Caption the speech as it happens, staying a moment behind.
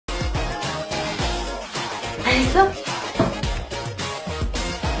알겠어?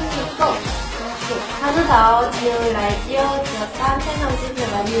 하나 더 지을 라디오 지었다 세상 지을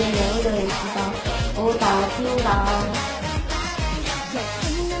많이 영어로 해주다 오다 핑다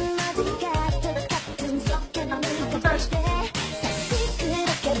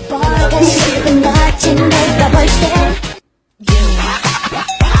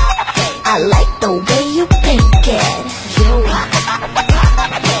I like the way you think it.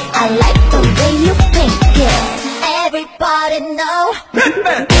 I like the way you think it. Everybody know.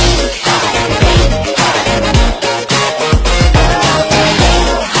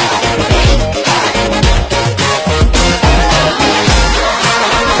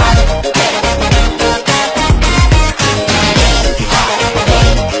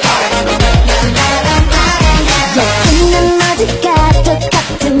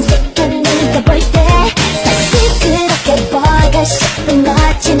 싶은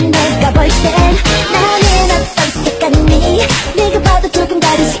거지 내가 볼 땐 나는 어떤 색깔니 네가 봐도 조금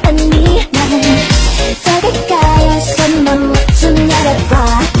다르지 않니 난 더 가까이서만 좀 열어봐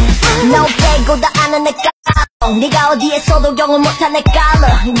너 빼고 다 아는 내 깔로 네가 어디에서도 경험 못한 내 깔로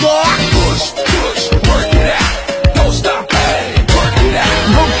yeah push work it out don't stop hey work it out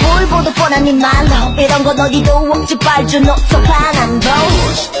목불보도 뻔한 네 말로 이런 건 어디도 없지 빨주 녹초 반환도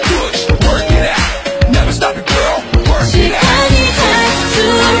push work it out never stop it girl work it out 시간이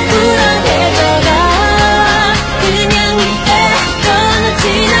갈수록 불안해져가 그냥 이대로는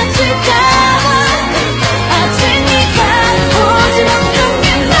지나칠까봐 아직 네가 오지 못한 게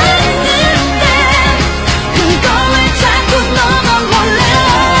많은데 그걸 왜 자꾸 너만 몰라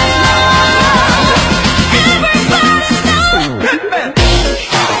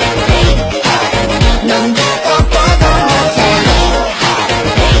넌 나도 보고 못해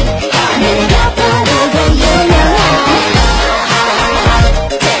내가 바로 그 유명한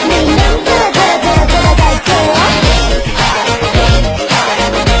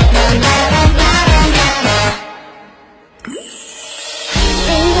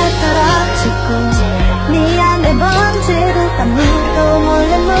네 안에 먼지를 아무도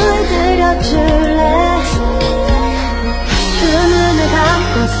몰래 물들여줄래 두 눈을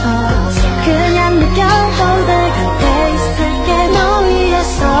감고서 그냥 느껴도 내가 돼 있을게 너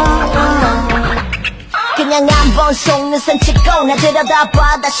위해서 그냥 한번 속눈썹 찍고 나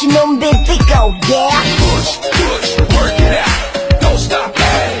들여다봐 다시 눈빛 비고 yeah push work it out don't stop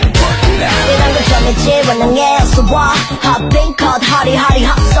hey work it out 이런 걸 정해지 원앙에서 와 hot pink hot hotty hotty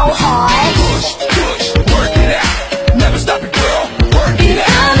hot so hard push work it out never stop it girl work it out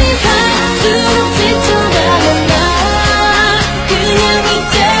밤이 갈수록 지쳐가는 나 그냥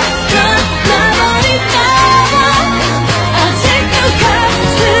이대로 나버릴까봐 아직도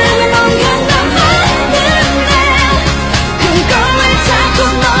가슴에 뭔가 남아있는데 그걸 왜 자꾸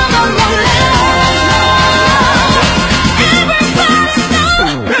너만 몰라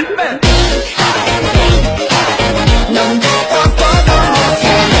넌 나도 보고 못해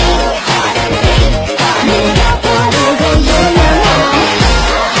네가 바로 그 유명한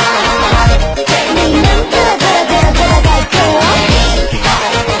네 맘대로 들어갈 거야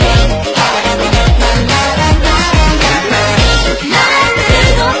난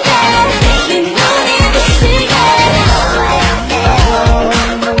그곳에 네 눈이 부시게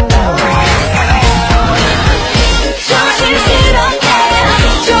조심스럽게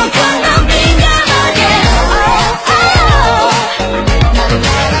조금 더 민감하게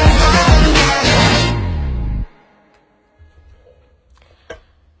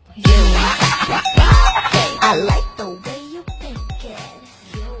I like the way you think it.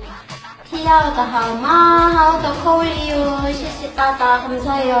 跳得好吗？好的扣六，谢谢大家，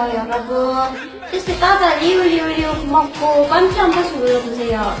감사해요 여러분. 谢谢大家666 고맙고 깜짝 한 번씩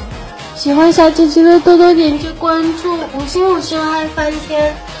눌러주세요. 喜欢小姐姐的多多点击关注，5星嗨翻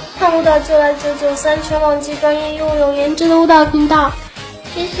天，看舞蹈就来993全网最专业又有颜值的舞蹈频道。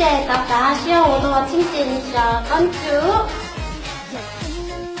谢谢大家，希望我的话听见一下，关注。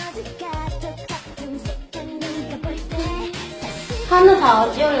 하나 더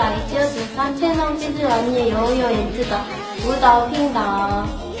就来993千龙之专业拥有颜值的舞蹈频道。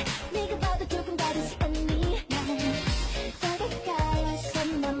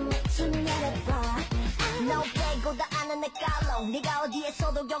 네가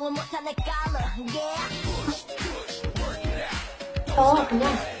어디에서도 경험 못한 내 깔로 yeah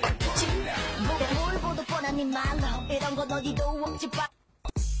그냥 뭘보도 뻔한 네 말로 이런 건 어디도 없지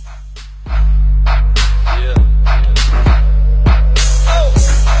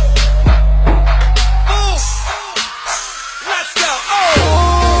let's go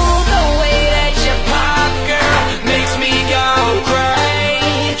oh the way that you pop girl makes me go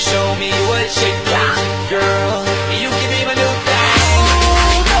crazy show me what you got girl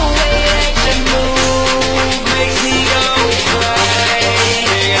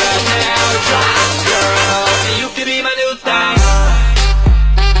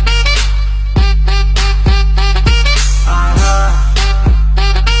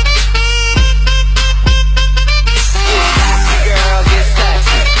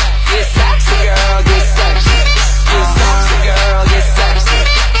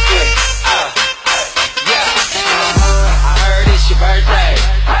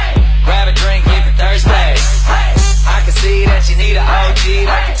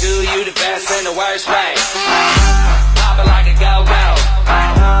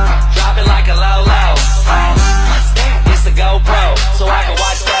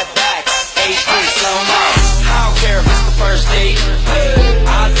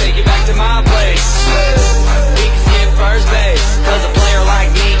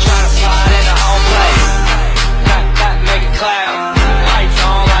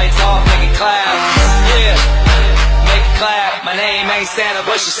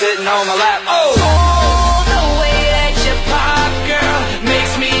she's sitting on my lap. Oh, the way that you pop, girl,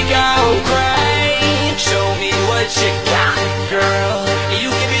 makes me go crazy. Show me what you got, girl. You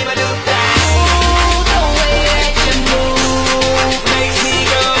can be my new thing. Oh, the way that you move makes me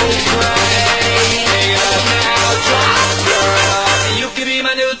go crazy. Take it up now, drop, girl. You can be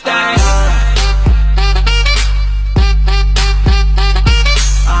my new thing.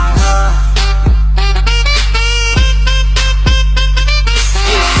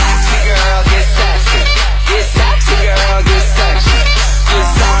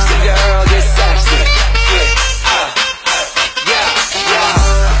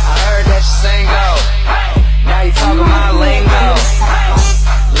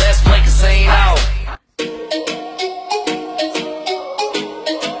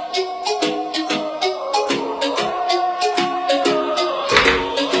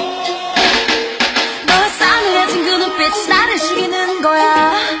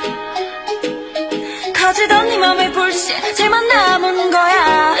 거지던 네 맘의 불씨 제만 남은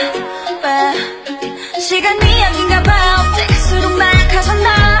거야 왜 시간이 아닌가 봐 어째일수록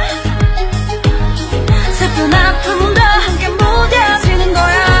나약해졌나 슬픈 아픔도 함께 무뎌지는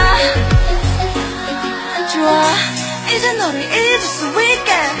거야 좋아 이제 너를 잊을 수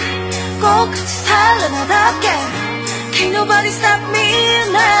있게 꼭 같이 살려나답게 Can't nobody stop me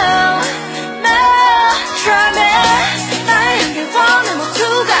now now Try me 날 향해 원해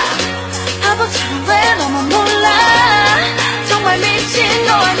모두가 바보처럼 왜 너만 몰라 정말 미친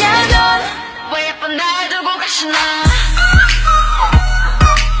거 아냐 넌 왜 예쁜 날 두고 가시나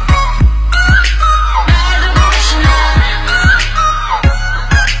날 두고 가시나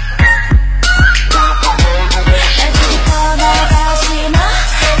날 두고 떠나가시나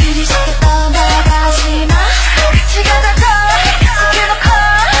그리 쉽게 떠나가시나 같이 가자고 계속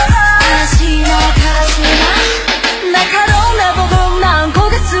가시나 가시나 날카로운 날 보고 난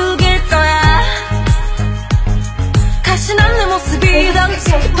고개 숙일 거야 가시난 내 모습이 더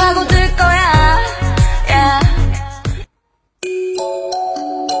깊이 파고들 거야 yeah.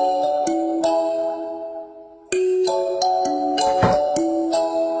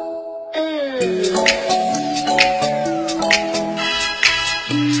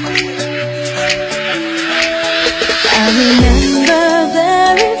 I remember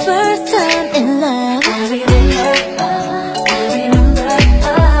very first time in love I remember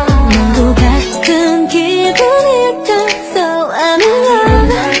너도 같은 기분일까 So I'm in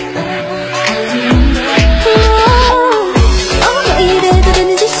love 이래도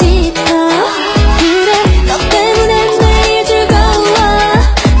되는지 싶어 그래 너 때문에 매일 즐거워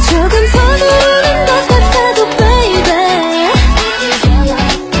조금 서두르는 것 같아도 baby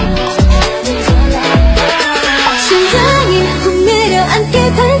심장이 훅 내려앉게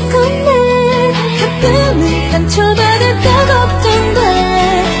달콤해 가끔은 상처받을까 걱정돼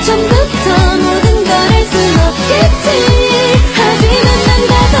처음부터 모든 걸 할 순 없겠지 하지만 난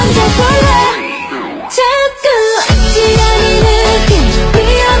다 던져볼래 자꾸 아찔한 이 느낌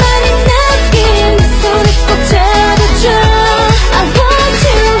위험한 이 느낌 내 손을 꼭 잡아줘 I want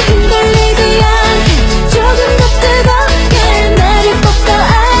you 흔들리지 않게 조금 더 뜨겁게 나를 꼭 더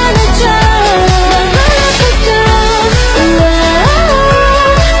안아줘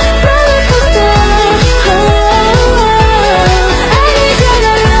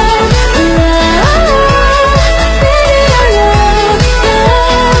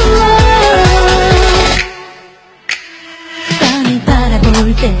밤을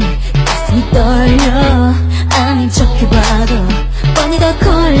바라볼 때 가슴이 떨려 아닌 척해봐도 뻔히 다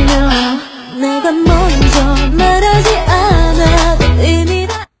걸려 내가 먼저 말하지 않아도 이미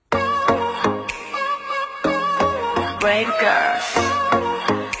다 Brave girls,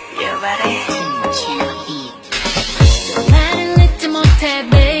 you ready? 나를 잊지 못해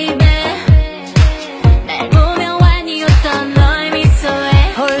baby 날 보면 완이었던 너의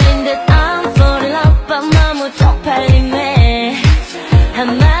미소에 홀린 듯 I'm falling in love but 너무 쪽팔림에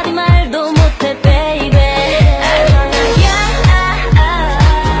한마디 말도 못해 baby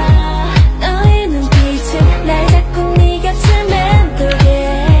너의 눈빛은 날 자꾸 네 곁을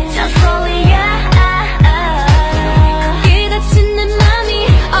맴돌게 Just slowly 거기 닫힌 내 맘이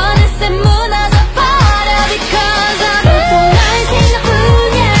어느새 무너져 버려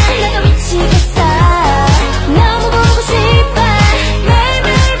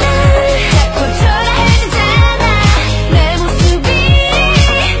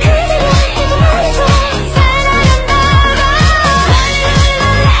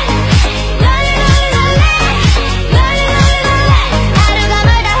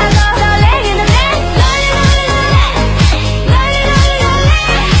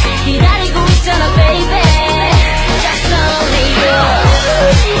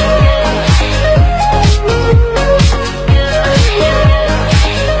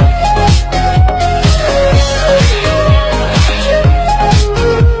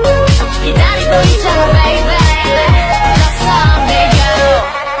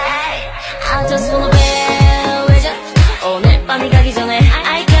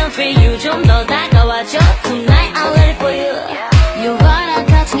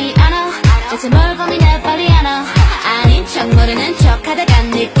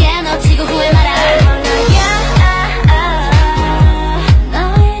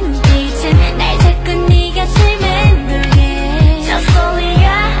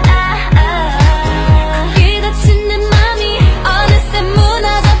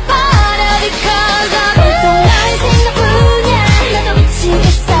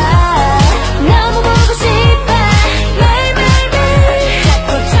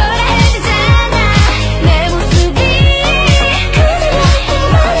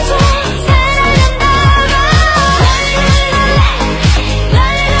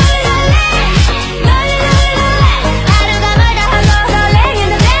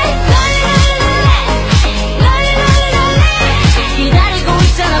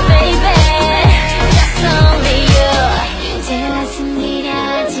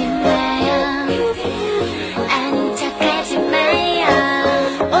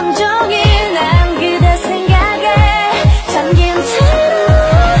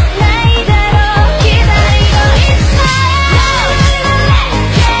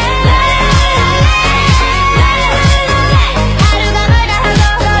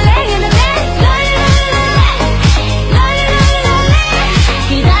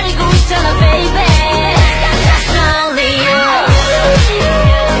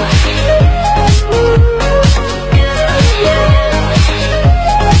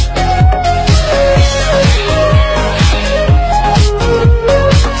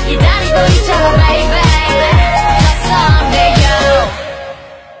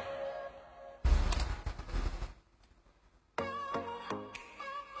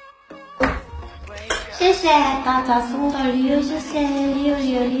谢大家送的礼物，谢谢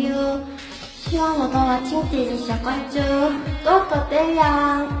礼物，希望我的话请点一下关注，多多点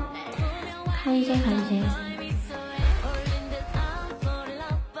亮，看一下。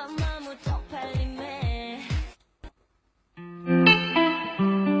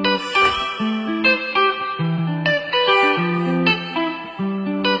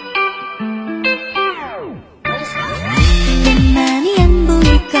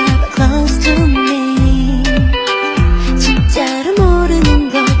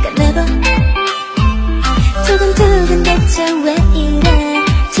두근두근 대체 왜 이래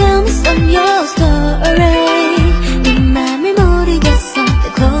Tell me some your story